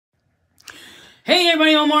Hey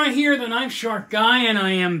everybody, Omar here, the Knife Shark Guy, and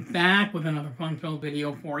I am back with another fun-filled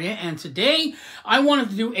video for you. And today, I wanted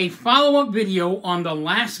to do a follow-up video on the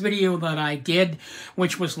last video that I did,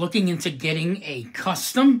 which was looking into getting a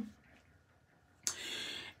custom.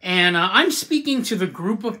 And I'm speaking to the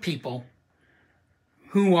group of people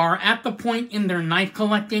who are at the point in their knife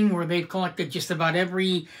collecting where they've collected just about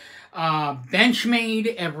every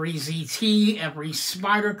Benchmade, every ZT, every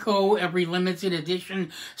Spyderco, every limited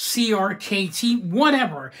edition CRKT,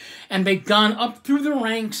 whatever. And they've gone up through the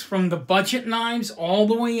ranks from the budget knives all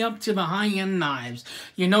the way up to the high-end knives.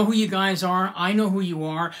 You know who you guys are. I know who you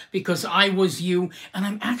are because I was you, and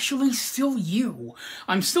I'm actually still you.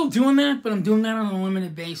 I'm still doing that, but I'm doing that on a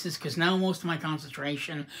limited basis because now most of my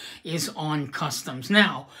concentration is on customs.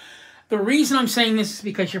 Now, the reason I'm saying this is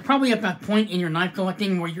because you're probably at that point in your knife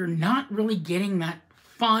collecting where you're not really getting that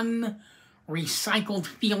fun, recycled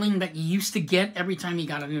feeling that you used to get every time you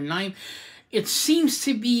got a new knife. It seems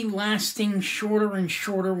to be lasting shorter and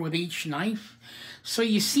shorter with each knife. So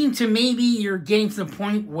you seem to maybe you're getting to the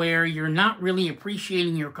point where you're not really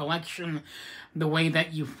appreciating your collection the way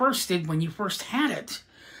that you first did when you first had it.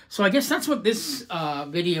 So I guess that's what this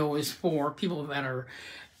video is for, people that are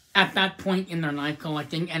at that point in their knife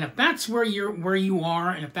collecting. And if that's where you are,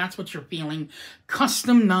 and if that's what you're feeling,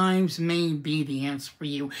 custom knives may be the answer for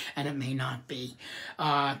you, and it may not be.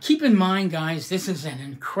 Keep in mind, guys, this is an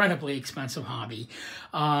incredibly expensive hobby.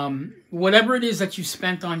 Whatever it is that you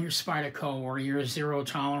spent on your Spyderco or your zero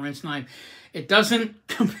tolerance knife, it doesn't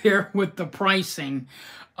compare with the pricing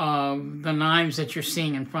of the knives that you're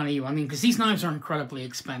seeing in front of you. I mean, because these knives are incredibly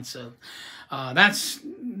expensive. That's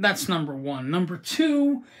number one. Number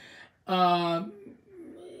two, having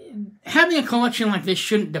a collection like this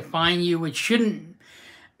shouldn't define you. It shouldn't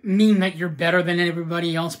mean that you're better than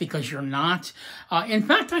everybody else because you're not. In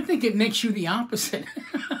fact, I think it makes you the opposite.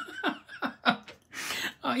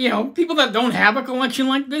 You know, people that don't have a collection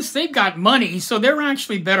like this, they've got money, so they're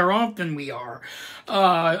actually better off than we are.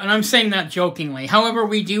 And I'm saying that jokingly. However,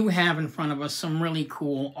 we do have in front of us some really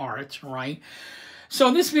cool art, right?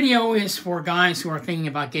 So this video is for guys who are thinking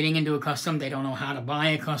about getting into a custom. They don't know how to buy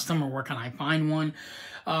a custom or where can I find one.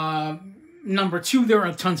 Number two, there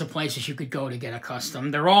are tons of places you could go to get a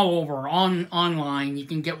custom. They're all over online. You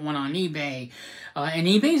can get one on eBay. And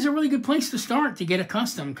eBay is a really good place to start to get a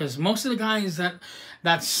custom because most of the guys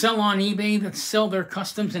that sell on eBay, that sell their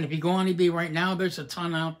customs, and if you go on eBay right now, there's a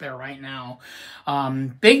ton out there right now.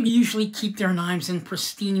 They usually keep their knives in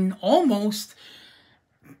pristine, almost,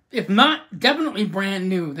 if not definitely brand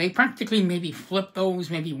new. They practically maybe flip those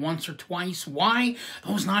maybe once or twice. Why?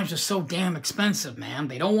 Those knives are so damn expensive, man.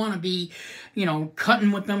 They don't want to be, you know,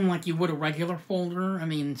 cutting with them like you would a regular folder. I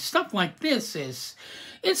mean, stuff like this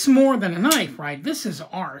it's more than a knife, right? This is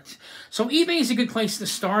art. So eBay is a good place to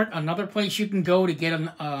start. Another place you can go to get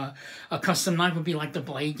a custom knife would be like the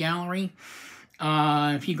Blade Gallery.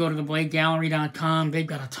 If you go to thebladegallery.com, they've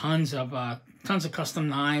got tons of custom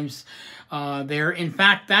knives there. In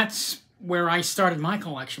fact, that's where I started my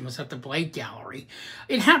collection, was at the Blade Gallery.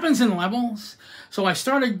 It happens in levels, so I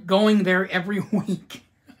started going there every week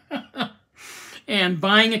and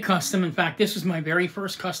buying a custom. In fact, this was my very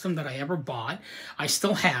first custom that I ever bought. I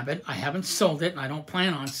still have it. I haven't sold it, and I don't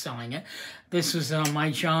plan on selling it. This was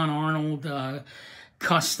my John Arnold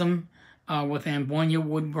custom with Ambonia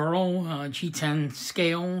wood burl, G10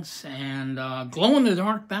 scales, and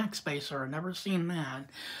glow-in-the-dark backspacer. I've never seen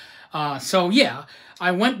that. So yeah,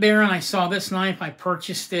 I went there and I saw this knife. I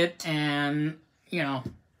purchased it, and you know,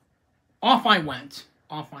 off I went.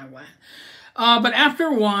 But after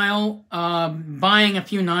a while, buying a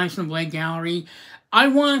few knives from the Blade Gallery, I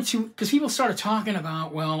wanted to, because people started talking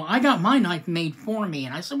about, well, I got my knife made for me,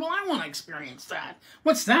 and I said, well, I want to experience that.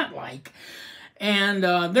 What's that like? And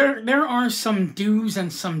there are some do's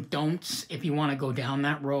and some don'ts if you want to go down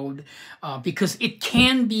that road, because it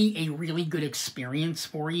can be a really good experience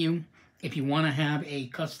for you if you want to have a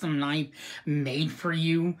custom knife made for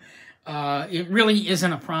you. It really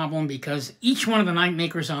isn't a problem because each one of the knife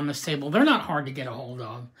makers on this table, they're not hard to get a hold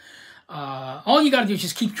of. All you got to do is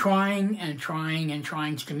just keep trying and trying and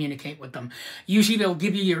trying to communicate with them. Usually they'll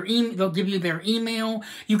give you their email.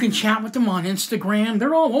 You can chat with them on Instagram.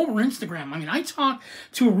 They're all over Instagram. I mean, I talk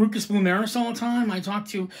to Arukas Blumeris all the time. I talk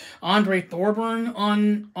to Andre Thorburn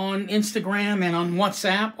on Instagram and on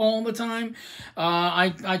WhatsApp all the time.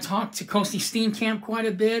 I talk to Kosti Steenkamp quite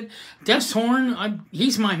a bit. Des Horn,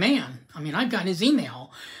 he's my man. I mean, I've got his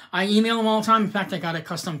email. I email him all the time. In fact, I got a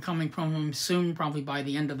custom coming from him soon, probably by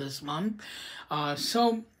the end of this month.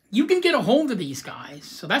 So you can get a hold of these guys.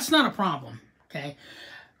 So that's not a problem, okay?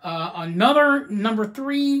 Number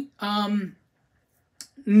three,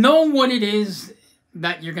 know what it is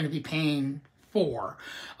that you're going to be paying for.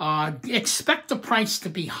 Expect the price to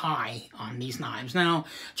be high on these knives. Now,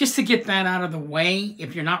 just to get that out of the way,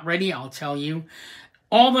 if you're not ready, I'll tell you.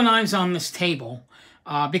 All the knives on this table,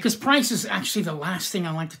 because price is actually the last thing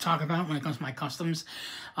I like to talk about when it comes to my customs.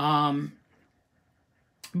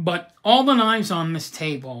 But all the knives on this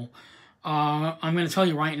table, I'm going to tell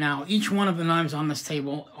you right now, each one of the knives on this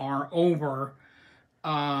table are over,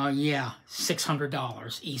 yeah,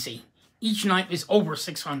 $600 easy. Each knife is over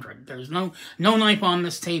 $600. There's no knife on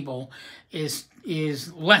this table is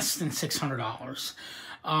less than $600.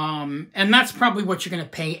 And that's probably what you're going to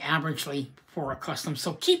pay averagely for a custom.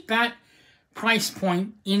 So keep that price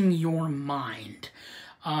point in your mind.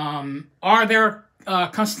 Are there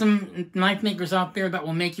custom knife makers out there that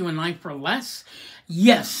will make you a knife for less?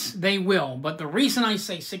 Yes, they will. But the reason I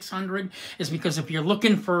say $600 is because if you're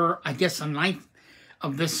looking for, I guess, a knife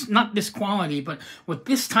of this, not this quality, but with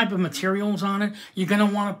this type of materials on it, you're going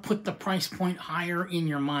to want to put the price point higher in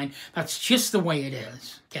your mind. That's just the way it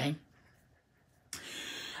is, okay?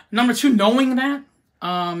 Number two, knowing that,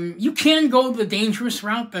 you can go the dangerous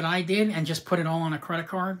route that I did and just put it all on a credit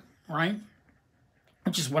card, right?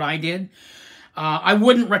 Which is what I did. I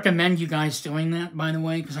wouldn't recommend you guys doing that, by the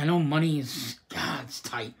way, because I know money is, God, it's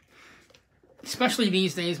tight. Especially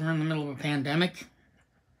these days, we're in the middle of a pandemic.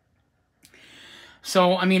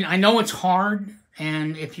 So, I mean, I know it's hard,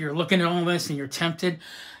 and if you're looking at all this and you're tempted,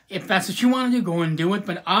 if that's what you want to do, go and do it.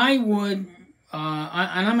 But I would,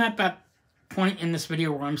 and I'm at that point in this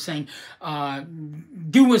video where I'm saying,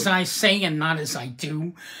 do as I say and not as I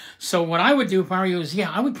do. So what I would do if I were you is,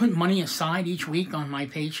 yeah, I would put money aside each week on my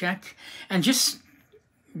paycheck and just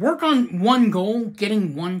work on one goal,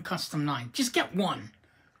 getting one custom knife. Just get one.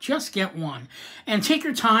 Just get one. And take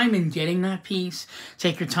your time in getting that piece.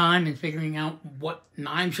 Take your time in figuring out what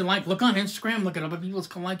knives you like. Look on Instagram. Look at other people's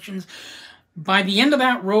collections. By the end of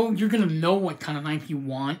that road, you're going to know what kind of knife you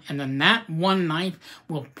want. And then that one knife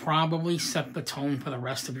will probably set the tone for the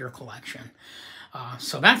rest of your collection.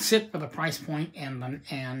 So that's it for the price point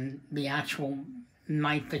and the actual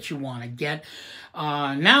knife that you want to get.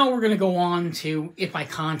 Now we're going to go on to if I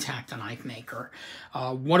contact a knife maker.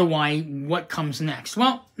 What comes next?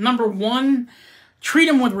 Well, number one, treat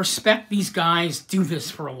them with respect. These guys do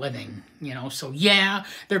this for a living, you know. So yeah,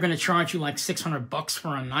 they're going to charge you like $600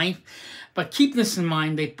 for a knife. But keep this in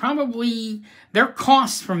mind, their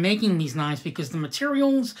costs for making these knives, because the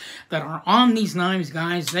materials that are on these knives,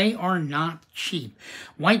 guys, they are not cheap.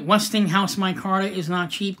 White Westinghouse micarta is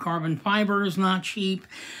not cheap. Carbon fiber is not cheap.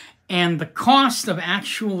 And the cost of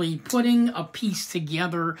actually putting a piece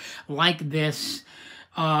together like this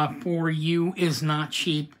for you is not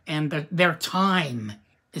cheap. And their time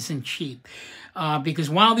isn't cheap. Because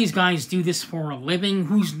while these guys do this for a living,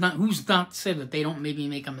 who's not said that they don't maybe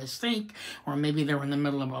make a mistake, or maybe they're in the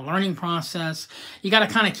middle of a learning process. You got to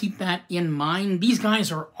kind of keep that in mind. These guys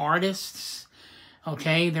are artists,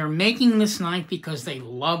 okay? They're making this knife because they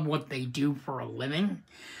love what they do for a living,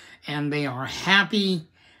 and they are happy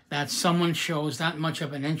that someone shows that much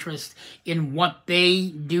of an interest in what they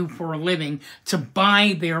do for a living to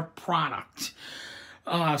buy their product.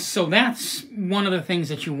 So that's one of the things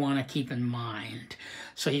that you want to keep in mind.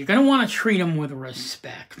 So you're going to want to treat them with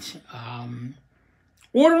respect.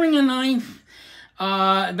 Ordering a knife,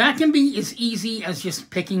 that can be as easy as just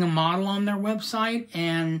picking a model on their website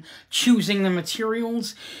and choosing the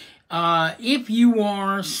materials. If you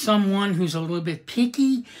are someone who's a little bit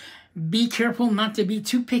picky, be careful not to be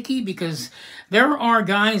too picky, because there are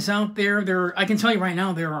guys out there, I can tell you right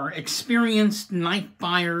now, there are experienced knife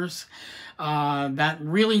buyers that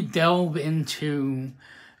really delve into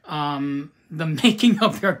the making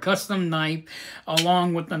of their custom knife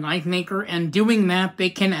along with the knife maker. And doing that, they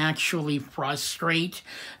can actually frustrate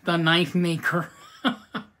the knife maker.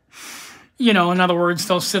 You know, in other words,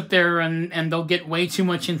 they'll sit there and they'll get way too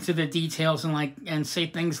much into the details and say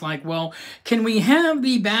things like, well, can we have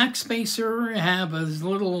the backspacer have a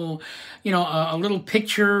little, you know, a little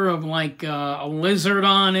picture of like a lizard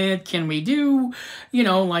on it? Can we do, you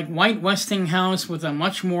know, like White Westinghouse with a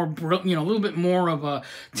much more, you know, a little bit more of a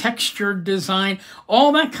textured design?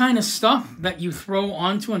 All that kind of stuff that you throw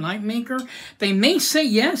onto a knife maker, they may say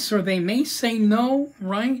yes or they may say no,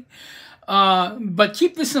 right? But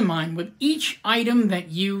keep this in mind, with each item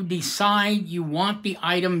that you decide you want the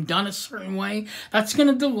item done a certain way, that's going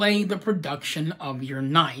to delay the production of your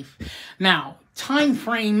knife. Now, time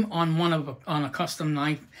frame on a custom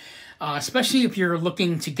knife, especially if you're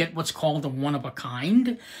looking to get what's called a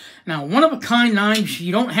one-of-a-kind. Now, one-of-a-kind knives,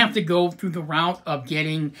 you don't have to go through the route of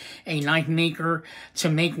getting a knife maker to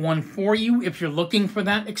make one for you. If you're looking for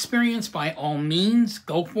that experience, by all means,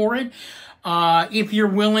 go for it. If you're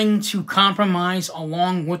willing to compromise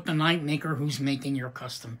along with the knife maker who's making your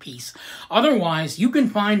custom piece. Otherwise, you can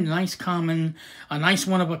find a nice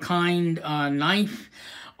one-of-a-kind knife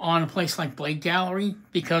on a place like Blade Gallery,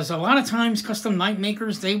 because a lot of times custom knife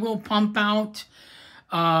makers, they will pump out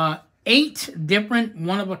 8 different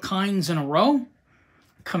one-of-a-kinds in a row,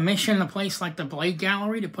 commission a place like the Blade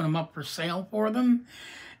Gallery to put them up for sale for them,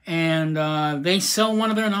 and they sell one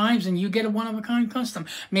of their knives and you get a one-of-a-kind custom.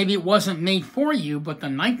 Maybe it wasn't made for you, but the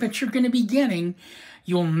knife that you're going to be getting,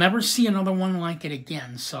 you'll never see another one like it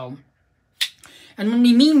again. So, and when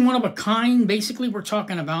we mean one-of-a-kind, basically we're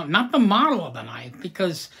talking about not the model of the knife,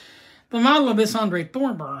 because the model of this Andre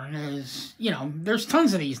Thorburn is, you know, there's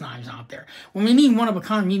tons of these knives out there. When we mean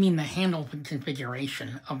one-of-a-kind, we mean the handle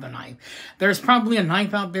configuration of the knife. There's probably a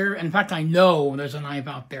knife out there, in fact, I know there's a knife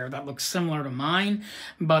out there that looks similar to mine,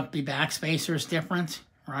 but the backspacer is different,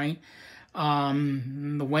 right?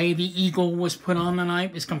 The way the eagle was put on the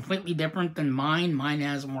knife is completely different than mine. Mine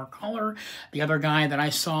has more color. The other guy that I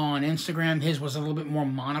saw on Instagram, his was a little bit more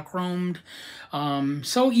monochromed.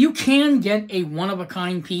 So you can get a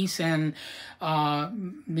one-of-a-kind piece, and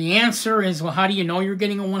the answer is, well, how do you know you're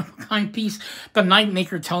getting a one-of-a-kind piece? The knife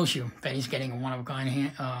maker tells you that he's getting a one-of-a-kind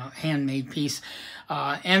handmade piece.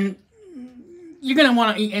 And you're going to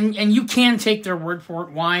want to, and you can take their word for it,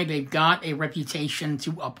 why they've got a reputation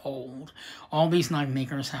to uphold. All these knife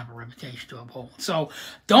makers have a reputation to uphold. So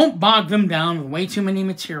don't bog them down with way too many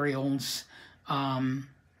materials on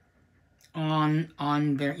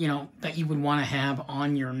their, you know, that you would want to have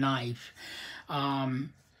on your knife.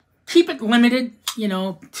 Keep it limited, you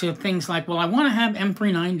know, to things like, well, I want to have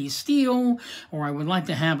M390 steel, or I would like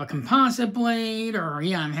to have a composite blade, or,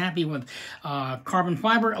 yeah, I'm happy with carbon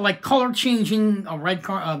fiber. Like color changing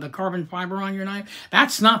the carbon fiber on your knife,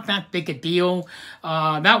 that's not that big a deal.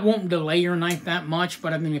 That won't delay your knife that much,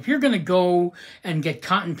 but I mean, if you're going to go and get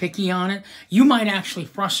cotton picky on it, you might actually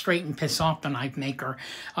frustrate and piss off the knife maker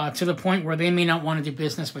to the point where they may not want to do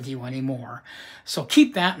business with you anymore. So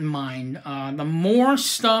keep that in mind. The more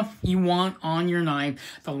stuff you want on your knife,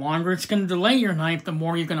 the longer it's going to delay your knife, the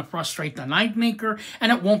more you're going to frustrate the knife maker,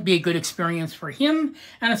 and it won't be a good experience for him,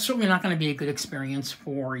 and it's certainly not going to be a good experience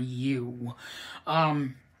for you.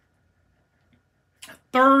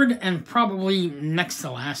 Third, and probably next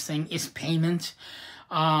to last thing, is payment.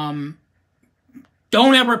 Don't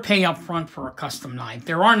ever pay up front for a custom knife.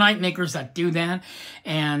 There are knife makers that do that,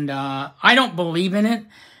 and I don't believe in it.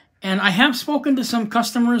 And I have spoken to some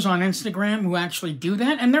customers on Instagram who actually do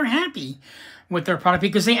that, and they're happy with their product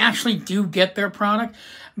because they actually do get their product,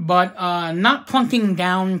 but not plunking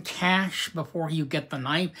down cash before you get the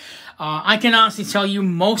knife. I can honestly tell you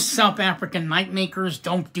most South African knife makers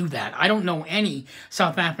don't do that. I don't know any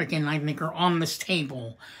South African knife maker on this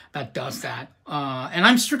table that does that. And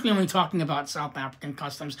I'm strictly only talking about South African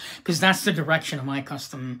customs because that's the direction of my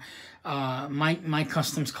custom. My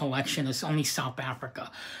customs collection is only South Africa.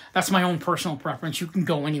 That's my own personal preference. You can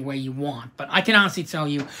go any way you want. But I can honestly tell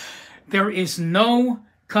you, there is no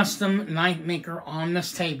custom knife maker on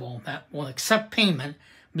this table that will accept payment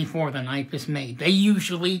before the knife is made. They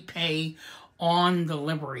usually pay on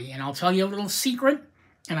delivery. And I'll tell you a little secret,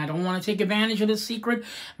 and I don't want to take advantage of this secret,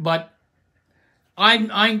 but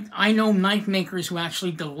I know knife makers who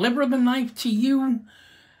actually deliver the knife to you.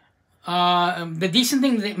 The decent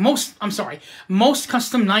thing that most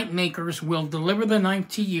custom knife makers will deliver the knife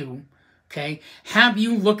to you, okay? Have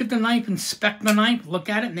you look at the knife, inspect the knife, look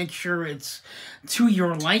at it, make sure it's to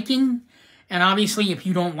your liking. And obviously, if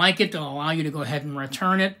you don't like it, they'll allow you to go ahead and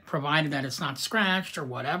return it, provided that it's not scratched or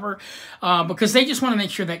whatever, because they just want to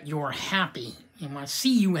make sure that you're happy. They want to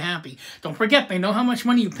see you happy. Don't forget, they know how much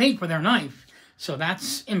money you paid for their knife, so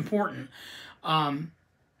that's important.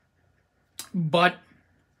 But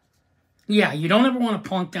yeah, you don't ever want to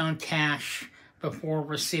plunk down cash before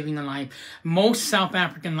receiving the knife. Most South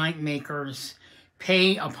African knife makers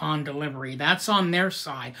pay upon delivery. That's on their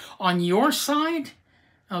side. On your side,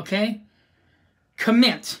 okay,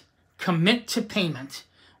 commit to payment.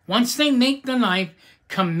 Once they make the knife,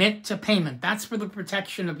 commit to payment. That's for the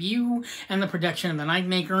protection of you and the protection of the knife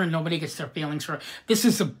maker, and nobody gets their feelings hurt. This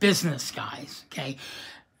is a business, guys, okay?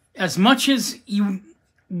 As much as you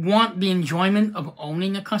want the enjoyment of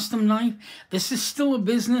owning a custom knife, this is still a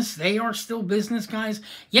business. They are still business guys.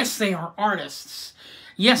 Yes, they are artists.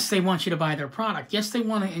 Yes, they want you to buy their product. Yes, they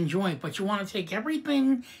want to enjoy it, but you want to take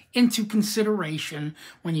everything into consideration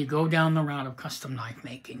when you go down the route of custom knife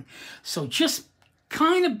making. So just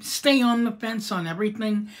kind of stay on the fence on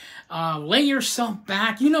everything. Lay yourself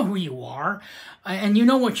back. You know who you are, and you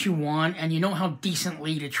know what you want, and you know how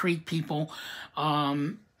decently to treat people.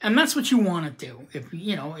 And that's what you want to do. If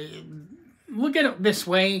you know, look at it this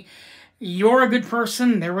way. You're a good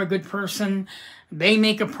person. They're a good person. They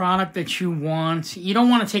make a product that you want. You don't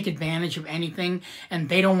want to take advantage of anything, and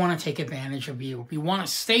they don't want to take advantage of you. If you want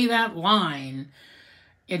to stay that line,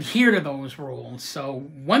 adhere to those rules. So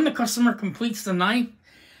when the customer completes the knife,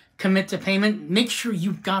 commit to payment. Make sure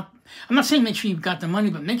you've got, I'm not saying make sure you've got the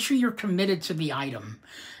money, but make sure you're committed to the item.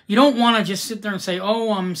 You don't want to just sit there and say,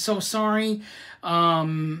 oh, I'm so sorry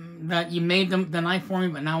that you made the knife for me,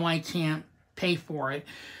 but now I can't pay for it.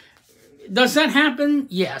 Does that happen?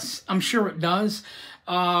 Yes, I'm sure it does.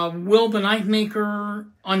 Will the knife maker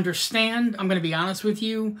understand? I'm going to be honest with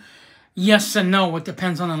you. Yes and no. It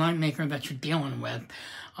depends on the knife maker that you're dealing with.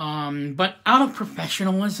 But out of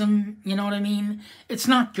professionalism, you know what I mean? It's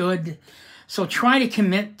not good. So try to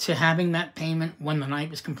commit to having that payment when the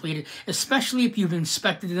knife is completed, especially if you've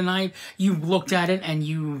inspected the knife, you've looked at it, and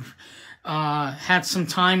you've had some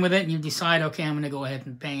time with it, and you decide, okay, I'm going to go ahead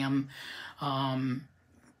and pay them.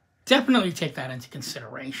 Definitely take that into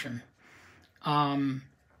consideration. And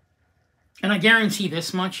I guarantee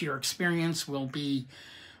this much, your experience will be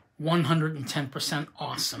 110%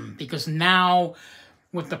 awesome, because now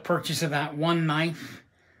with the purchase of that one knife,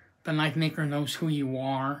 the knife maker knows who you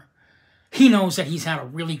are. He knows that he's had a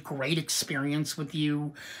really great experience with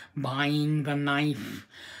you buying the knife.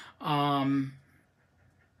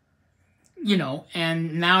 You know,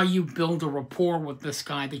 and now you build a rapport with this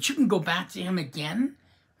guy that you can go back to him again,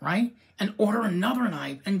 right? And order another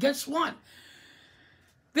knife. And guess what?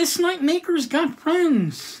 This knife maker's got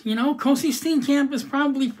friends. You know, Cozy Steenkamp is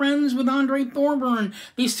probably friends with Andre Thorburn.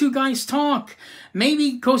 These two guys talk.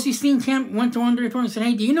 Maybe Cozy Steenkamp went to Andre Thorburn and said,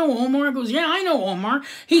 hey, do you know Omar? He goes, yeah, I know Omar.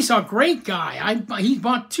 He's a great guy. He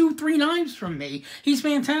bought 2-3 knives from me. He's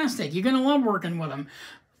fantastic. You're going to love working with him.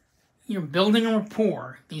 You're building a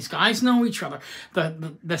rapport. These guys know each other.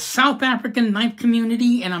 The South African knife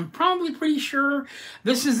community, and I'm probably pretty sure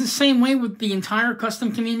this is the same way with the entire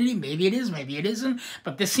custom community. Maybe it is, maybe it isn't,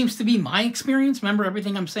 but this seems to be my experience. Remember,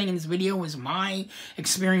 everything I'm saying in this video is my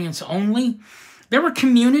experience only. They're a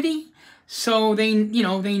community, so they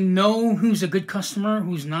know who's a good customer,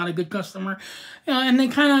 who's not a good customer, and they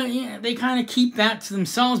kind of keep that to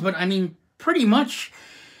themselves. But I mean, pretty much,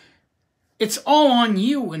 it's all on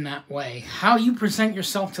you in that way. How you present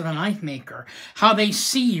yourself to the knife maker. How they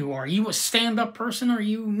see you. Are you a stand-up person? Or are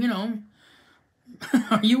you,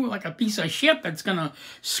 are you like a piece of shit that's going to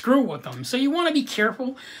screw with them? So you want to be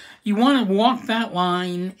careful. You want to walk that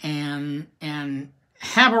line and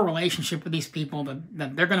have a relationship with these people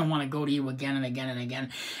that they're going to want to go to you again and again and again.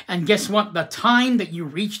 And guess what? The time that you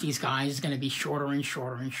reach these guys is going to be shorter and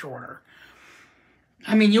shorter and shorter.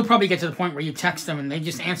 I mean, you'll probably get to the point where you text them and they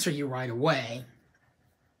just answer you right away.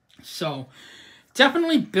 So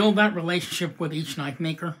definitely build that relationship with each knife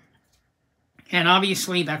maker. And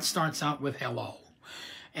obviously that starts out with hello.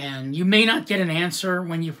 And you may not get an answer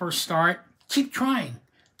when you first start. Keep trying.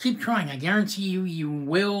 Keep trying. I guarantee you, you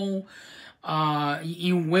will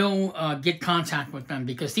get contact with them,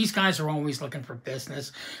 because these guys are always looking for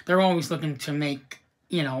business. They're always looking to make,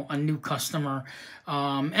 a new customer.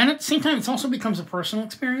 And at the same time, it also becomes a personal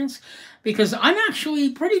experience, because I'm actually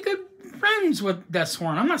pretty good friends with Des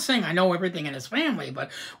Horn. I'm not saying I know everything in his family,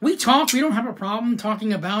 but we talk. We don't have a problem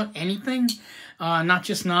talking about anything, not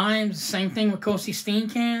just knives. Same thing with Cozy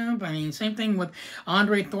Steenkamp. I mean, same thing with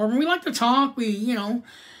Andre Thorburn. We like to talk.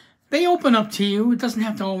 They open up to you. It doesn't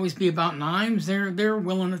have to always be about knives. They're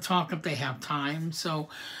willing to talk if they have time. So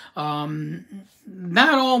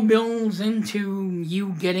that all builds into you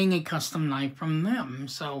getting a custom knife from them.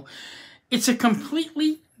 So it's a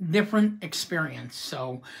completely different experience.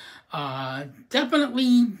 So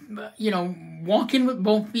definitely, walk in with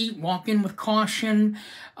both feet, walk in with caution.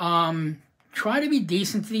 Try to be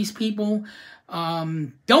decent to these people.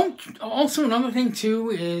 Also, another thing too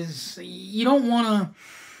is you don't want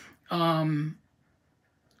to,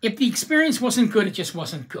 if the experience wasn't good, it just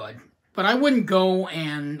wasn't good. But I wouldn't go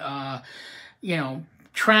and,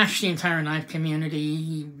 trash the entire knife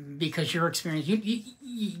community because your experience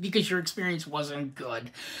wasn't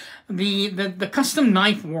good. The custom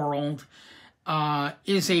knife world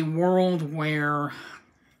is a world where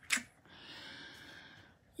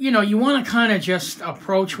you know, you want to kind of just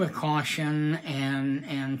approach with caution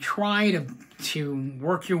and try to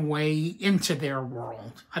work your way into their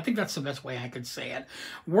world. I think that's the best way I could say it.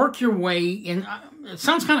 Work your way in. It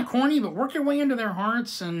sounds kind of corny, but work your way into their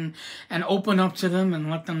hearts and open up to them and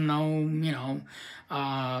let them know,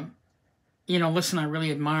 listen, I really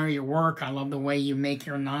admire your work. I love the way you make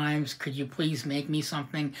your knives. Could you please make me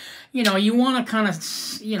something? You know, you want to kind of,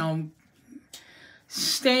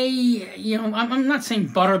 stay, I'm not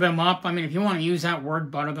saying butter them up. I mean, if you want to use that word,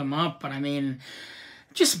 butter them up. But I mean,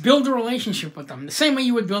 just build a relationship with them. The same way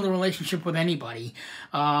you would build a relationship with anybody.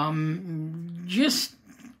 Just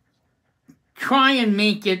try and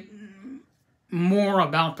make it more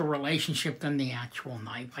about the relationship than the actual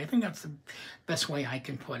knife. I think that's the best way I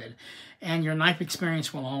can put it. And your knife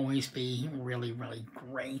experience will always be really, really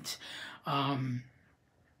great. And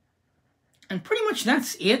pretty much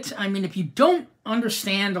that's it. I mean, if you don't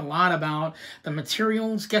understand a lot about the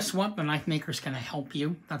materials, guess what? The knife maker's going to help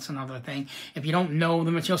you. That's another thing. If you don't know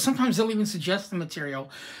the material, sometimes they'll even suggest the material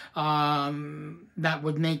that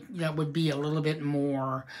would be a little bit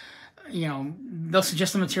more, they'll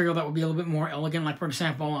suggest a material that would be a little bit more elegant. Like, for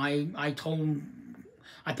example, I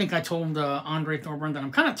think I told Andre Thorburn that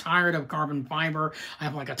I'm kind of tired of carbon fiber. I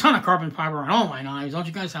have like a ton of carbon fiber on all my knives. Don't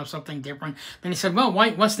you guys have something different? Then he said, well,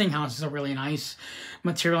 white Westinghouse is a really nice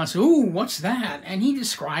material. I said, ooh, what's that? And he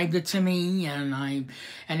described it to me, and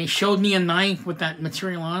he showed me a knife with that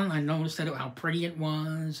material on it. I noticed how pretty it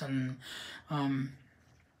was, and I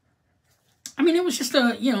mean, it was just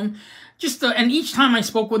and each time I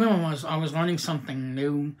spoke with him, I was learning something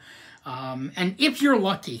new. And if you're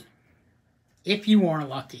lucky, if you are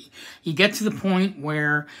lucky, you get to the point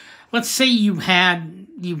where, let's say you've had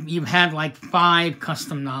like 5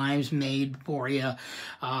 custom knives made for you,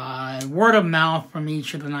 word of mouth from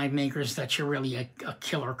each of the knife makers that you're really a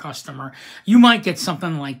killer customer. You might get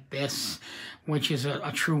something like this, which is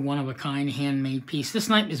a true one-of-a-kind handmade piece. This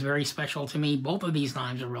knife is very special to me. Both of these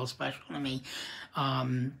knives are real special to me.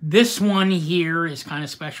 This one here is kind of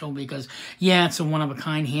special because, yeah, it's a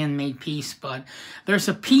one-of-a-kind handmade piece, but there's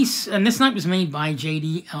a piece, and this knife was made by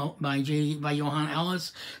Johan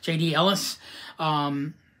Ellis, J.D. Ellis.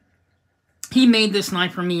 He made this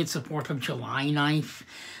knife for me. It's a 4th of July knife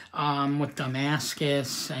with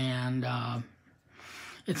Damascus, and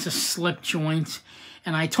it's a slip joint.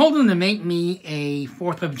 And I told him to make me a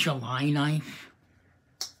 4th of July knife.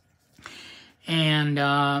 And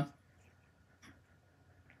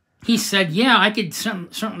he said, yeah, I could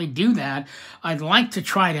certainly do that. I'd like to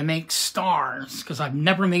try to make stars, because I've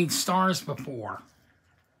never made stars before.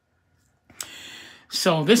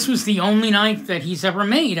 So this was the only knife that he's ever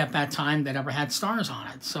made at that time that ever had stars on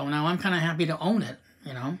it. So now I'm kind of happy to own it,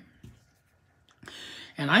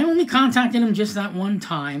 And I only contacted him just that one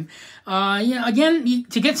time. Again,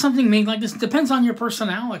 to get something made like this depends on your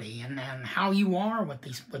personality and how you are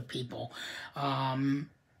with people. A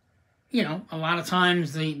lot of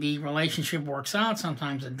times the relationship works out.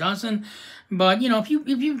 Sometimes it doesn't. But if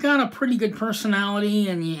you've got a pretty good personality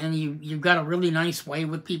and you've got a really nice way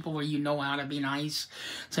with people, or you know how to be nice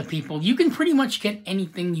to people, you can pretty much get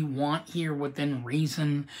anything you want here within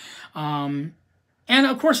reason. And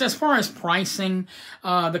of course, as far as pricing,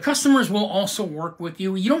 the customers will also work with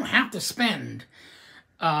you. You don't have to spend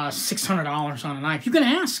 $600 on a knife. You can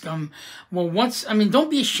ask them, well,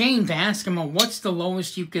 don't be ashamed to ask them, well, what's the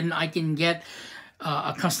lowest I can get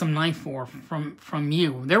a custom knife for from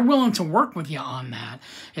you? They're willing to work with you on that.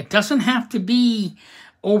 It doesn't have to be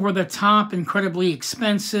over the top, incredibly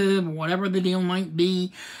expensive, whatever the deal might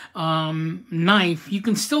be, knife. You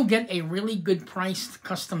can still get a really good priced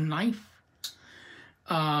custom knife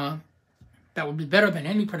that would be better than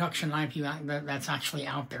any production knife that's actually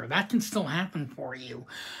out there. That can still happen for you.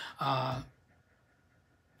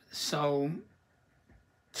 So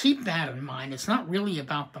keep that in mind. It's not really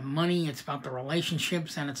about the money. It's about the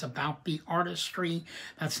relationships, and it's about the artistry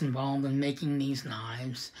that's involved in making these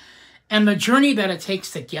knives. And the journey that it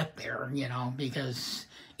takes to get there, because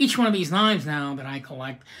each one of these knives now that I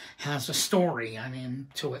collect has a story,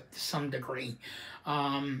 to it to some degree.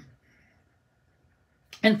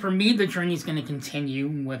 And for me, the journey is going to continue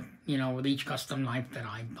with, with each custom knife that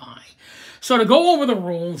I buy. So to go over the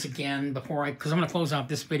rules again because I'm going to close out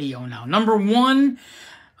this video now. Number 1,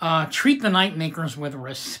 treat the knife makers with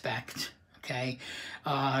respect. Okay.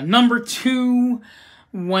 Number 2,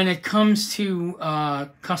 when it comes to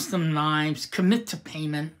custom knives, commit to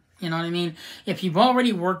payment. You know what I mean? If you've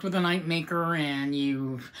already worked with a knife maker and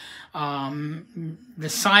you've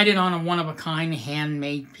decided on a one-of-a-kind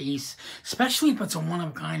handmade piece, especially if it's a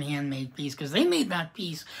one-of-a-kind handmade piece, because they made that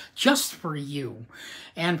piece just for you.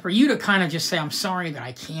 And for you to kind of just say, I'm sorry that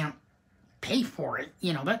I can't pay for it,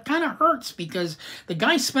 you know, that kind of hurts, because the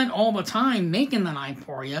guy spent all the time making the knife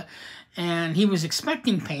for you, and he was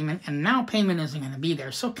expecting payment, and now payment isn't going to be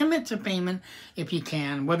there. So commit to payment if you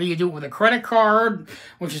can, whether you do it with a credit card,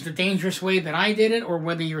 which is the dangerous way that I did it, or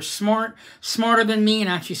whether you're smarter than me and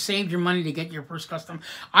actually saved your money to get your first custom.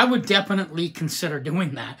 I would definitely consider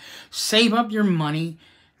doing that. Save up your money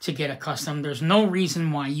to get a custom. There's no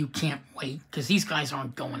reason why you can't wait, because these guys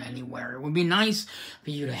aren't going anywhere. It would be nice for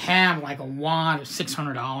you to have like a wad of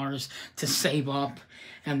 $600 to save up,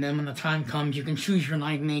 and then when the time comes, you can choose your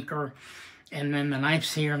knife maker, and then the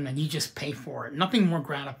knife's here, and then you just pay for it. Nothing more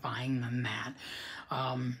gratifying than that.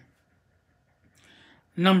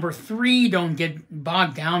 Number 3, don't get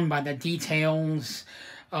bogged down by the details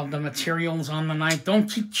of the materials on the knife. Don't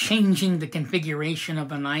keep changing the configuration of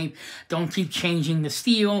the knife. Don't keep changing the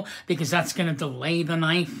steel, because that's going to delay the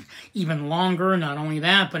knife even longer. Not only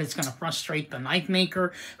that, but it's going to frustrate the knife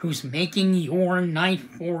maker who's making your knife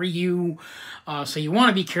for you. So you want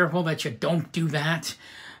to be careful that you don't do that.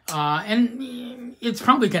 And it's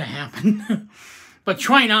probably going to happen. But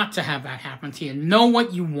try not to have that happen to you. Know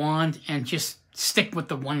what you want and just stick with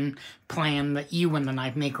the one plan that you and the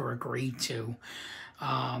knife maker agreed to.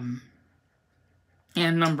 And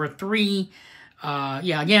number 3,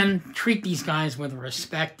 yeah, again, treat these guys with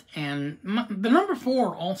respect. And the number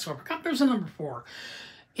 4 also, I forgot there's a number 4.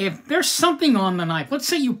 If there's something on the knife, let's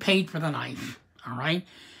say you paid for the knife, all right?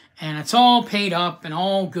 And it's all paid up and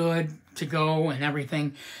all good to go and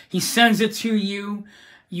everything. He sends it to you,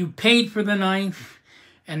 you paid for the knife,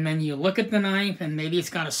 and then you look at the knife and maybe it's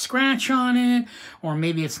got a scratch on it, or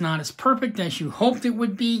maybe it's not as perfect as you hoped it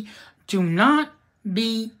would be. Do not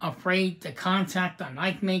be afraid to contact the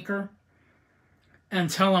knife maker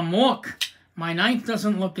and tell them, look, my knife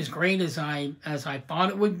doesn't look as great as I thought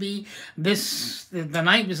it would be. The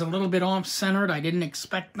knife is a little bit off-centered. I didn't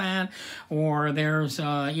expect that. Or there's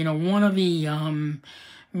you know, one of the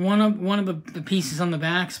pieces on the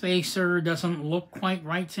back spacer doesn't look quite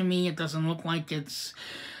right to me. It doesn't look like it's,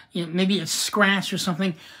 you know, maybe it's scratched or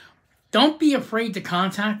something. Don't be afraid to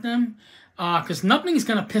contact them. Because nothing's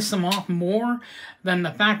going to piss them off more than the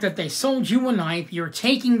fact that they sold you a knife, you're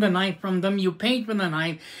taking the knife from them, you paid for the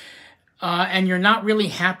knife, and you're not really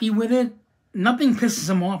happy with it. Nothing pisses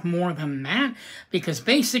them off more than that, because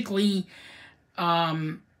basically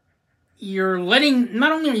you're letting,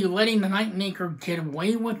 not only are you letting the knife maker get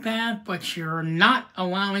away with that, but you're not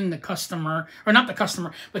allowing the customer, or not the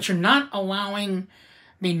customer, but you're not allowing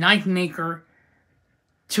the knife maker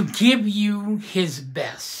to give you his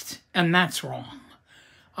best, and that's wrong.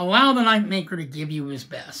 Allow the knife maker to give you his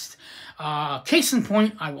best. Case in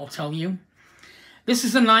point, I will tell you, this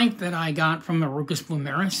is a knife that I got from the Rucus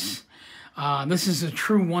Blumeris. This is a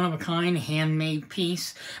true one-of-a-kind handmade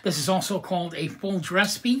piece. This is also called a full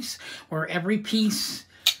dress piece, where every piece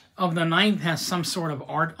of the knife has some sort of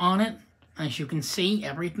art on it. As you can see,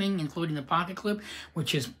 everything, including the pocket clip,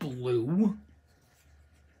 which is blue.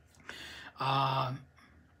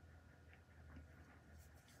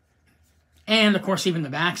 And, of course, even the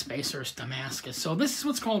back spacer is Damascus. So this is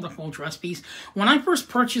what's called a full dress piece. When I first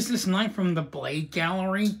purchased this knife from the Blade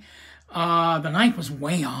Gallery, the knife was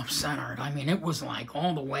way off-centered. I mean, it was like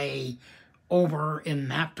all the way over in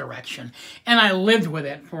that direction. And I lived with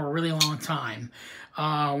it for a really long time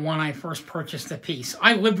when I first purchased the piece.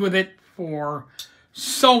 I lived with it for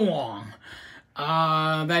so long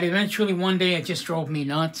that eventually one day it just drove me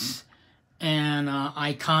nuts. And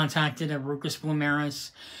I contacted a Rucus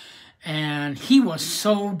Blumeris. And he was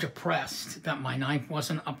so depressed that my knife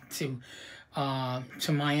wasn't up to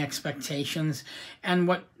my expectations. And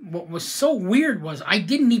what was so weird was I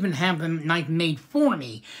didn't even have the knife made for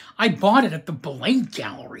me. I bought it at the Blade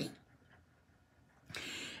Gallery.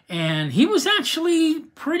 And he was actually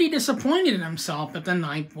pretty disappointed in himself that the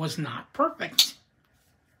knife was not perfect.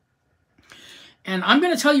 And I'm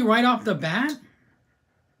going to tell you right off the bat,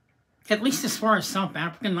 at least as far as South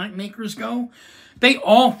African knife makers go, they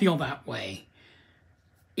all feel that way.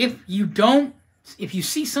 If you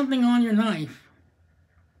see something on your knife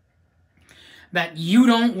that you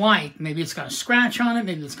don't like, maybe it's got a scratch on it,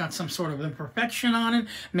 maybe it's got some sort of imperfection on it,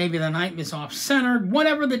 maybe the knife is off-centered,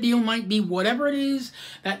 whatever the deal might be, whatever it is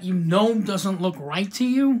that you know doesn't look right to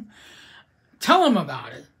you, tell them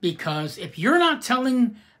about it. Because if you're not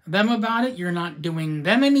telling them about it, you're not doing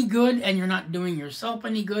them any good, and you're not doing yourself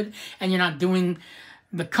any good, and you're not doing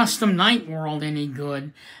the custom knife world any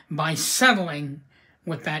good by settling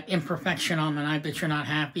with that imperfection on the knife that you're not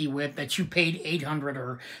happy with, that you paid $800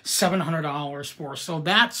 or $700 for. So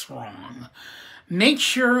that's wrong. Make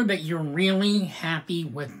sure that you're really happy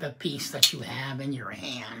with the piece that you have in your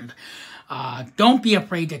hand. Don't be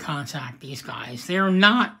afraid to contact these guys. They're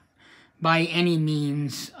not by any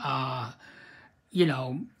means, you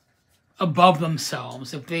know, above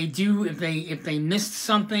themselves. If they missed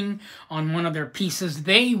something on one of their pieces,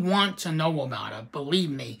 they want to know about it.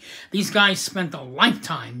 Believe me, these guys spent a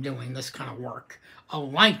lifetime doing this kind of work. A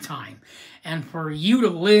lifetime. And for you to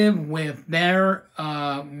live with their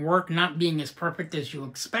work not being as perfect as you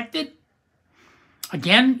expected,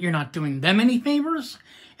 again, you're not doing them any favors,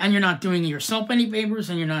 and you're not doing yourself any favors,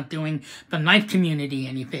 and you're not doing the knife community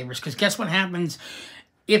any favors. Because guess what happens?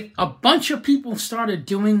 If a bunch of people started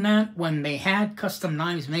doing that when they had custom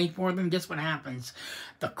knives made for them, guess what happens?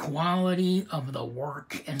 The quality of the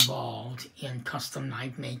work involved in custom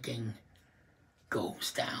knife making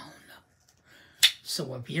goes down.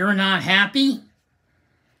 So if you're not happy,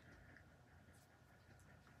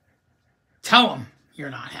 tell them you're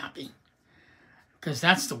not happy. Because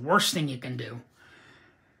that's the worst thing you can do.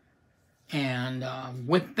 And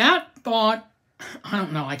with that thought, I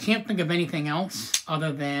don't know. I can't think of anything else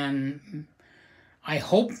other than I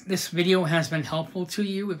hope this video has been helpful to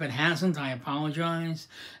you. If it hasn't, I apologize.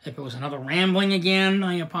 If it was another rambling again,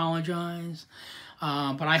 I apologize.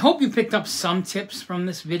 But I hope you picked up some tips from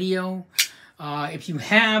this video. If you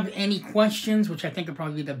have any questions, which I think would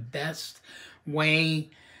probably be the best way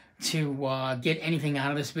to get anything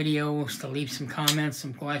out of this video, is to leave some comments,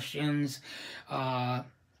 some questions,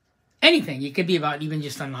 anything. It could be about even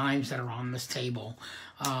just the knives that are on this table.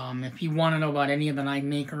 If you want to know about any of the knife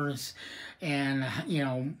makers and, you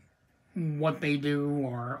know, what they do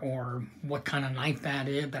or what kind of knife that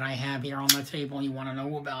is that I have here on the table and you want to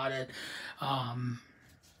know about it,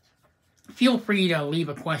 feel free to leave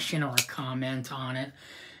a question or a comment on it.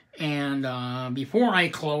 And before I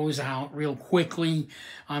close out real quickly,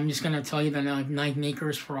 I'm just going to tell you the knife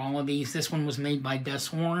makers for all of these. This one was made by Des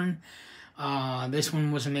Horn. This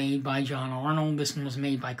one was made by John Arnold. This one was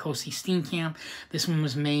made by Kosi Steenkamp. This one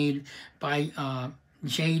was made by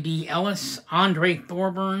J.D. Ellis, Andre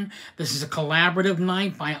Thorburn. This is a collaborative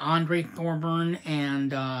knife by Andre Thorburn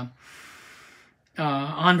and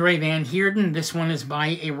Andre Van Heerden. This one is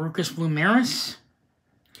by Erucus Blumeris.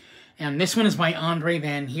 And this one is by Andre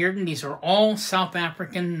Van Heerden. These are all South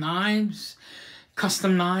African knives,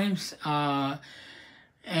 custom knives.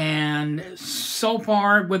 And so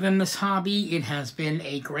far within this hobby, it has been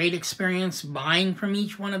a great experience buying from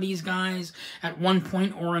each one of these guys at one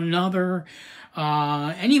point or another.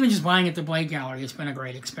 And even just buying at the Blade Gallery, it's been a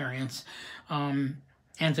great experience. And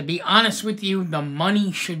to be honest with you, the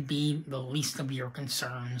money should be the least of your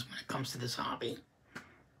concerns when it comes to this hobby.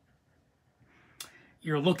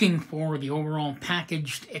 You're looking for the overall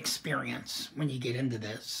packaged experience when you get into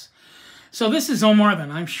this. So this is Omar, the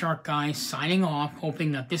Knife Shark Guy, signing off,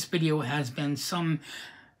 hoping that this video has been some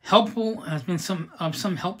help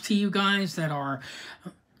to you guys that are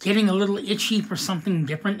getting a little itchy for something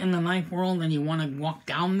different in the knife world and you want to walk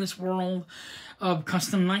down this world of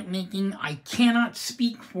custom knife making. I cannot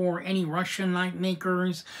speak for any Russian knife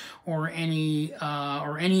makers or any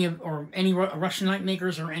Russian knife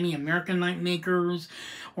makers or any American knife makers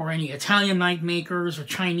or any Italian knife makers or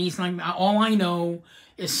Chinese knife makers. All I know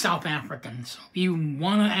is South African. So if you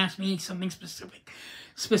want to ask me something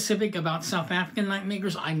specific about South African knife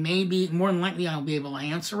makers, I may be, more than likely I'll be able to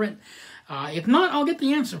answer it. If not, I'll get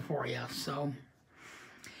the answer for you. So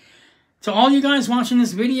to all you guys watching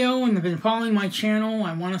this video and have been following my channel,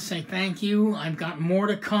 I want to say thank you. I've got more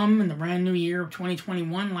to come in the brand new year of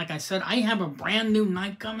 2021. Like I said, I have a brand new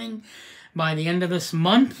knife coming by the end of this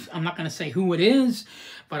month. I'm not going to say who it is,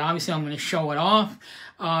 but obviously I'm going to show it off.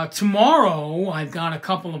 Tomorrow, I've got a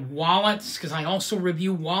couple of wallets, because I also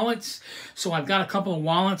review wallets. So I've got a couple of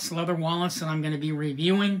wallets, leather wallets, that I'm going to be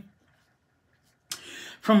reviewing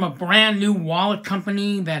from a brand new wallet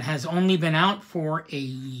company that has only been out for a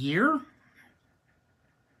year.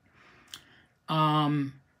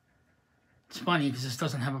 It's funny because this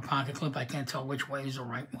doesn't have a pocket clip. I can't tell which way is the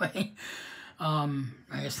right way.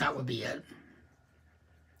 I guess that would be it.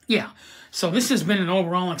 Yeah, so this has been an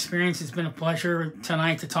overall experience. It's been a pleasure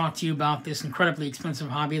tonight to talk to you about this incredibly expensive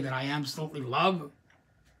hobby that I absolutely love.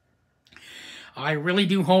 I really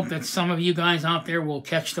do hope that some of you guys out there will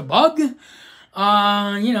catch the bug.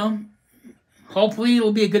 You know, hopefully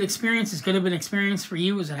it'll be a good experience, as good of an experience for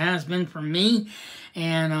you as it has been for me.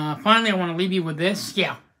 And finally, I want to leave you with this.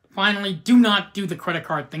 Yeah, finally, do not do the credit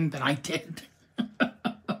card thing that I did.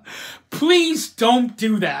 please don't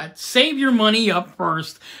do that. Save your money up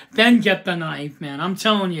first, then get the knife, man. I'm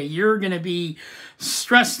telling you, you're going to be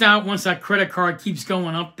stressed out once that credit card keeps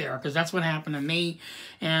going up there, because that's what happened to me.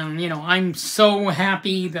 And, you know, I'm so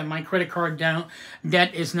happy that my credit card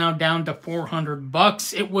debt is now down to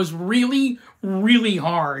 $400. It was really, really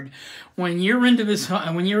hard. When you're into this,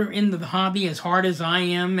 when you're into the hobby as hard as I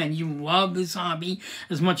am, and you love this hobby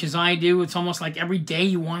as much as I do, it's almost like every day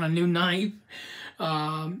you want a new knife.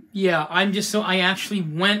 Yeah, I actually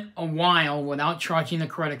went a while without charging the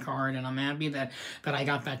credit card, and I'm happy that I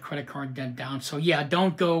got that credit card debt down. So yeah,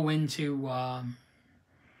 don't go into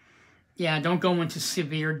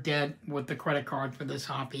severe debt with the credit card for this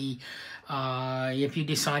hobby if you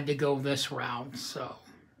decide to go this route. So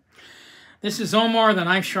this is Omar, the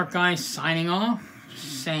Knife Shark Guy, signing off,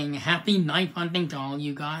 saying happy knife hunting to all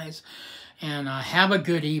you guys, and have a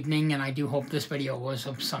good evening, and I do hope this video was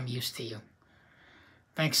of some use to you.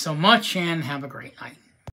 Thanks so much, and have a great night.